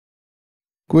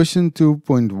Question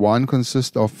 2.1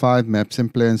 consists of 5 maps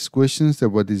and plans questions that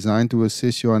were designed to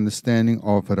assess your understanding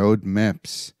of road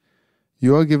maps.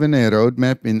 You are given a road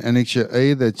map in Annexure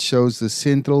A that shows the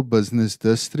Central Business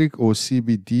District or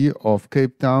CBD of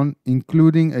Cape Town,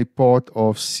 including a part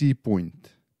of Sea Point.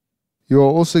 You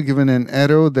are also given an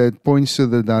arrow that points to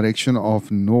the direction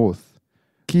of north.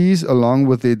 Keys along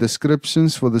with their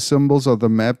descriptions for the symbols of the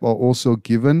map are also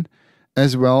given,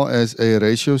 as well as a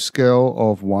ratio scale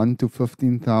of 1 to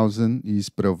 15,000 is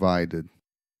provided.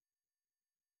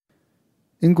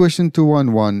 In question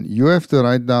 2.1.1, you have to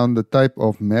write down the type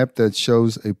of map that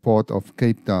shows a part of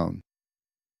Cape Town.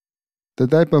 The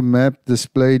type of map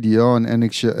displayed here on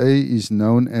Annexure A is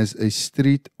known as a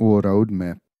street or road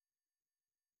map.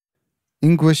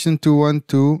 In question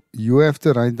 2.1.2, you have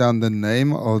to write down the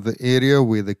name of the area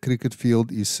where the cricket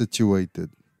field is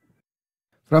situated.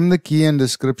 From the key and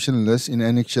description list in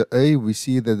Annexure A, we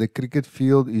see that the cricket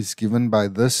field is given by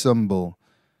this symbol.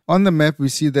 On the map, we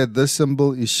see that this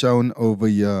symbol is shown over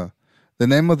here. The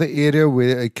name of the area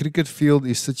where a cricket field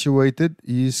is situated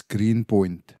is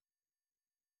Greenpoint.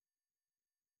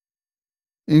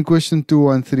 In question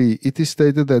 2.1.3, it is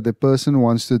stated that the person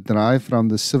wants to drive from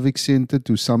the Civic Centre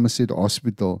to Somerset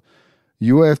Hospital.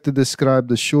 You have to describe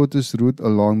the shortest route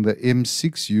along the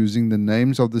M6 using the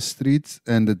names of the streets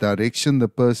and the direction the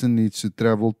person needs to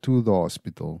travel to the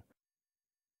hospital.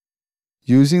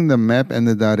 Using the map and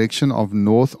the direction of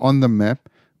north on the map,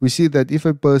 we see that if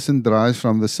a person drives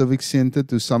from the Civic Centre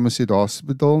to Somerset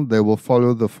Hospital, they will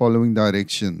follow the following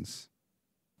directions.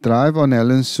 Drive on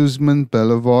Helen Suzman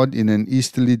Boulevard in an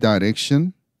easterly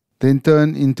direction, then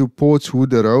turn into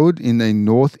Portswood Road in a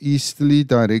northeasterly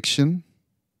direction.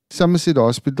 Somerset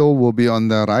Hospital will be on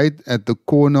the right at the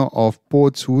corner of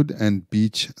Portswood and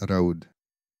Beach Road.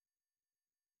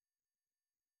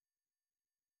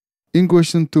 In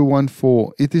question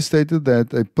 2.1.4, it is stated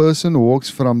that a person walks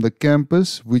from the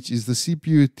campus, which is the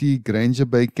CPUT Granger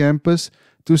Bay campus,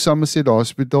 to Somerset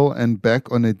Hospital and back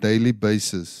on a daily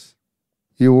basis.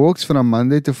 He walks from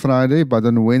Monday to Friday, but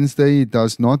on Wednesday he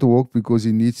does not walk because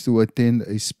he needs to attend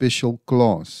a special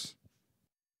class.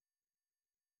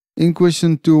 In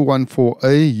question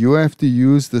 2.1.4a, you have to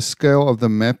use the scale of the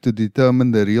map to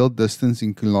determine the real distance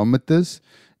in kilometers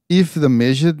if the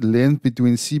measured length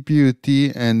between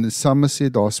CPUT and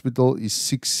Somerset Hospital is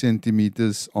 6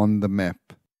 centimeters on the map.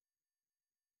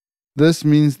 This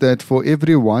means that for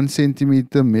every 1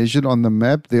 centimeter measured on the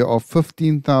map, there are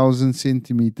 15,000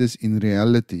 centimeters in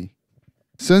reality.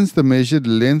 Since the measured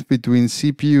length between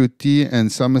CPUT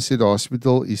and Somerset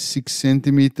Hospital is 6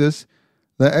 centimeters,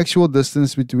 the actual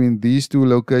distance between these two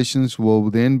locations will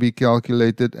then be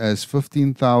calculated as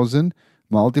 15,000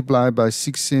 multiplied by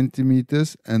 6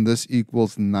 centimeters, and this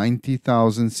equals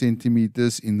 90,000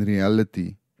 centimeters in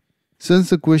reality. Since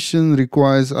the question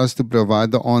requires us to provide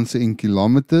the answer in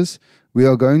kilometers, we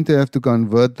are going to have to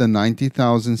convert the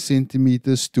 90,000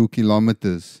 centimeters to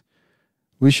kilometers.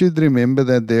 We should remember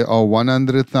that there are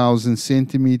 100,000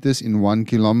 centimeters in 1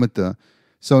 kilometer,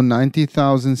 so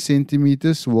 90,000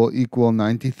 centimeters will equal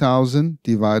 90,000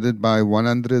 divided by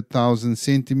 100,000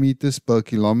 centimeters per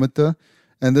kilometer,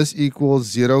 and this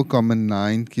equals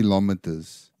 0.9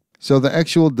 kilometers. So the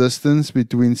actual distance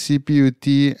between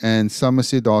CPUT and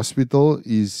Somerset Hospital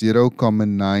is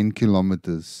 0.9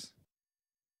 kilometers.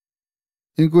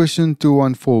 In question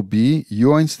 2.1.4b,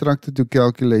 you are instructed to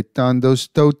calculate Tando's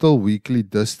total weekly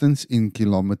distance in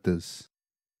kilometers.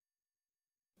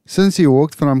 Since he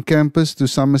walked from campus to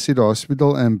Somerset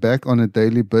Hospital and back on a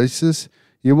daily basis,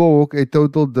 he will walk a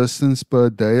total distance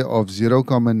per day of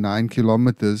 0.9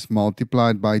 kilometers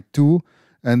multiplied by 2,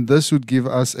 and this would give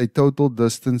us a total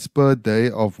distance per day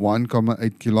of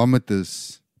 1.8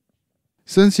 kilometers.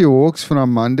 Since he walks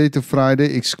from Monday to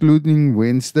Friday excluding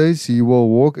Wednesdays, he will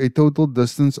walk a total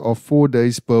distance of 4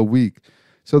 days per week.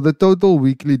 So the total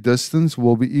weekly distance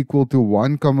will be equal to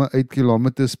 1.8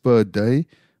 kilometers per day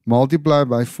multiplied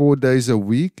by 4 days a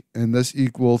week, and this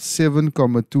equals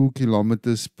 7.2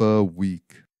 kilometers per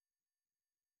week.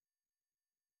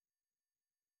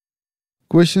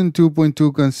 Question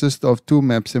 2.2 consists of 2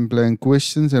 maps and plan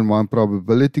questions and 1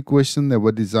 probability question that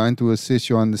were designed to assess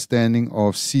your understanding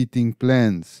of seating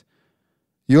plans.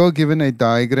 You are given a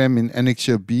diagram in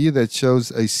Annexure B that shows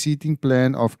a seating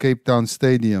plan of Cape Town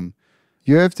Stadium.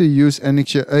 You have to use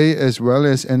Annexure A as well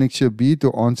as Annexure B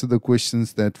to answer the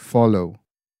questions that follow.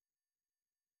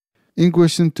 In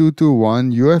question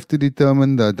 2.2.1, you have to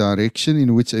determine the direction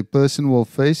in which a person will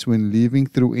face when leaving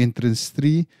through entrance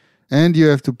 3, and you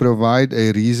have to provide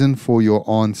a reason for your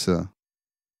answer.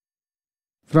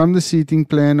 From the seating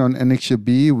plan on Annexure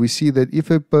B, we see that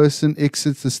if a person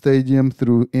exits the stadium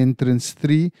through entrance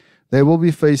 3, they will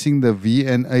be facing the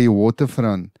V&A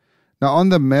waterfront. Now on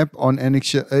the map on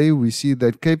Annexure A, we see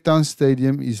that Cape Town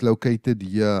Stadium is located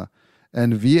here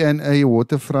and V&A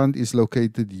waterfront is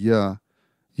located here.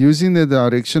 Using the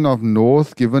direction of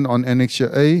north given on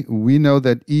Annexure A, we know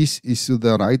that east is to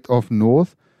the right of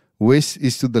north, west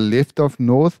is to the left of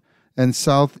north, and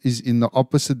south is in the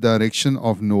opposite direction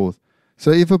of north.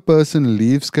 So if a person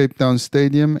leaves Cape Town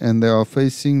Stadium and they are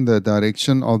facing the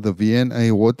direction of the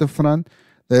V&A waterfront,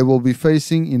 they will be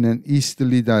facing in an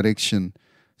easterly direction.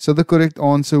 So the correct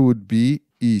answer would be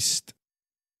east.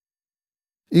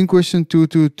 In question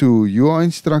 2.2.2, you are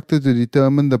instructed to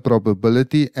determine the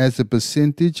probability as a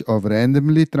percentage of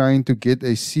randomly trying to get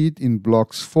a seat in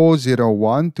blocks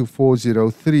 401 to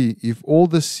 403 if all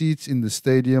the seats in the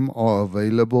stadium are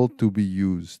available to be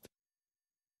used.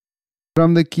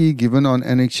 From the key given on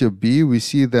Annexure B, we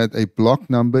see that a block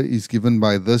number is given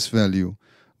by this value,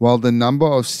 while the number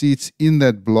of seats in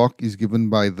that block is given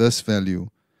by this value.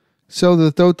 So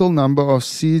the total number of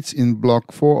seats in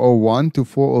block 401 to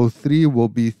 403 will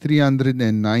be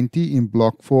 390 in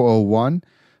block 401,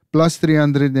 plus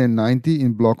 390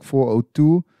 in block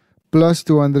 402, plus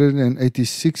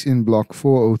 286 in block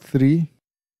 403.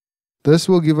 This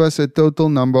will give us a total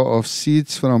number of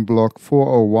seats from block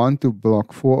 401 to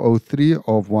block 403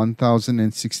 of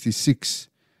 1066.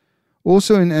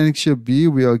 Also in Annexure B,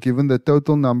 we are given the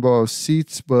total number of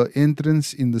seats per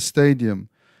entrance in the stadium,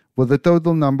 with the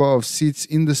total number of seats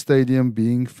in the stadium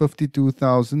being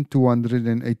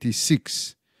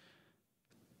 52,286.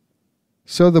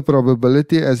 So the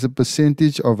probability as a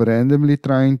percentage of randomly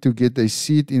trying to get a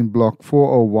seat in block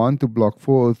 401 to block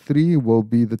 403 will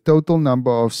be the total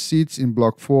number of seats in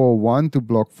block 401 to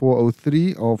block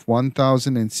 403 of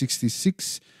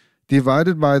 1066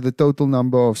 divided by the total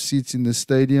number of seats in the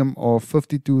stadium of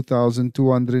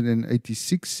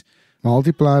 52,286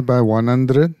 multiplied by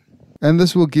 100. And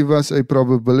this will give us a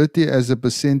probability as a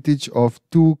percentage of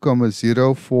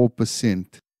 2.04%.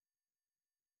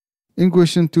 In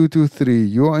question 2.2.3,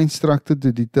 you are instructed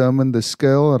to determine the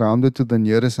scale rounded to the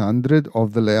nearest 100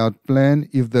 of the layout plan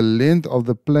if the length of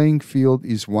the playing field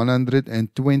is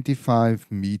 125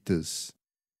 meters.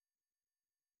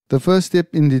 The first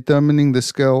step in determining the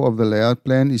scale of the layout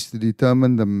plan is to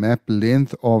determine the map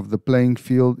length of the playing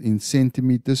field in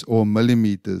centimeters or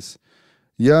millimeters.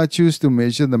 Here I choose to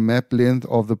measure the map length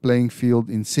of the playing field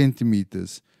in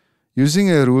centimeters.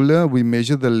 Using a ruler, we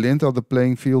measure the length of the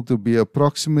playing field to be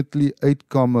approximately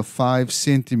 8.5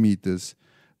 centimeters.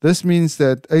 This means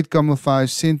that 8.5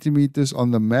 centimeters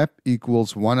on the map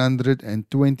equals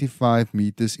 125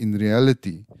 meters in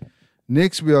reality.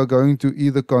 Next, we are going to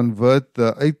either convert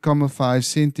the 8.5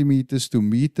 centimeters to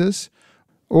meters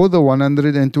or the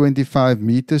 125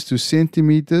 meters to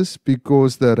centimeters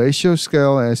because the ratio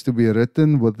scale has to be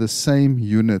written with the same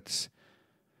units.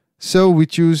 So we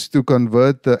choose to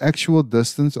convert the actual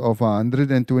distance of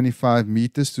 125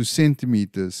 meters to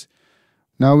centimeters.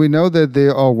 Now we know that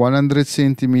there are 100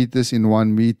 centimeters in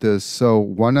 1 meter, so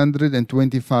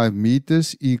 125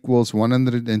 meters equals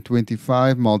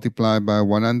 125 multiplied by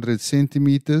 100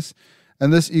 centimeters,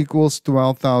 and this equals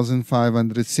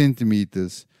 12,500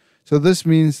 centimeters. So this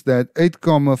means that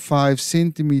 8.5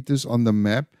 centimeters on the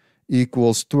map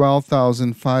equals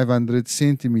 12,500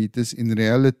 centimeters in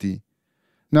reality.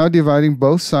 Now dividing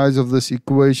both sides of this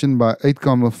equation by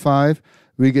 8.5,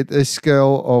 we get a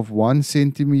scale of 1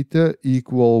 centimeter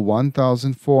equal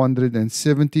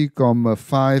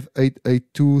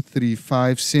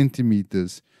 1,470,588,235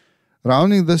 centimeters.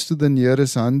 Rounding this to the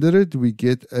nearest 100, we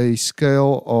get a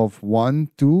scale of 1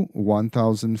 to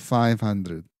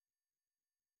 1,500.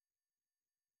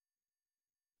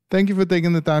 Thank you for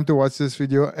taking the time to watch this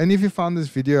video, and if you found this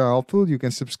video helpful, you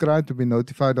can subscribe to be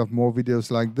notified of more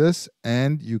videos like this,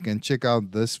 and you can check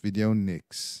out this video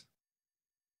next.